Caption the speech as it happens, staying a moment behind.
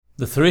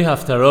The three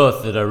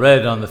Haftarot that are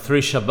read on the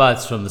three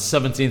Shabbats from the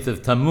 17th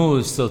of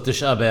Tammuz till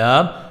Tisha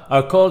B'Av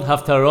are called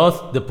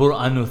Haftarot de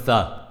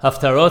Pur'anutha,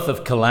 Haftarot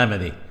of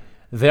calamity.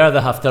 They are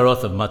the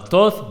Haftarot of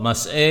Matot,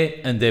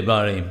 Mas'eh, and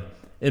Debarim.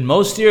 In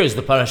most years,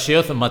 the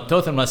parashiyot of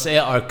Matot and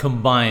Mas'eh are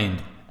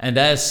combined, and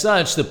as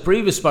such, the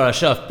previous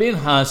parasha of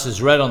Pinhas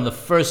is read on the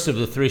first of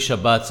the three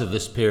Shabbats of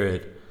this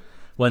period.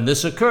 When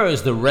this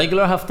occurs, the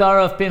regular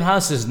Haftarah of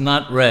Pinhas is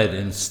not read.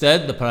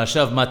 Instead, the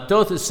parasha of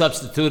Matot is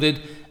substituted,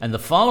 and the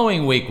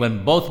following week,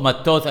 when both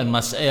Matot and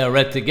Mas'eh are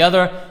read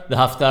together, the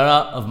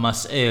Haftarah of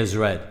Mas'eh is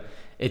read.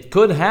 It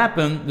could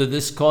happen that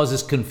this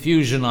causes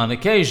confusion on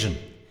occasion.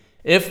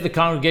 If the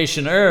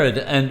congregation erred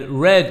and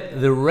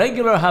read the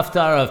regular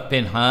Haftarah of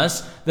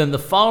Pinhas, then the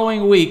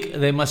following week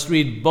they must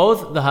read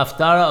both the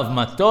Haftarah of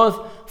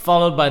Matot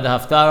followed by the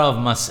Haftarah of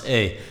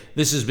Mas'eh.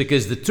 This is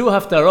because the two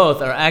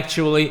Haftarot are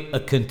actually a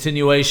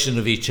continuation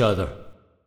of each other.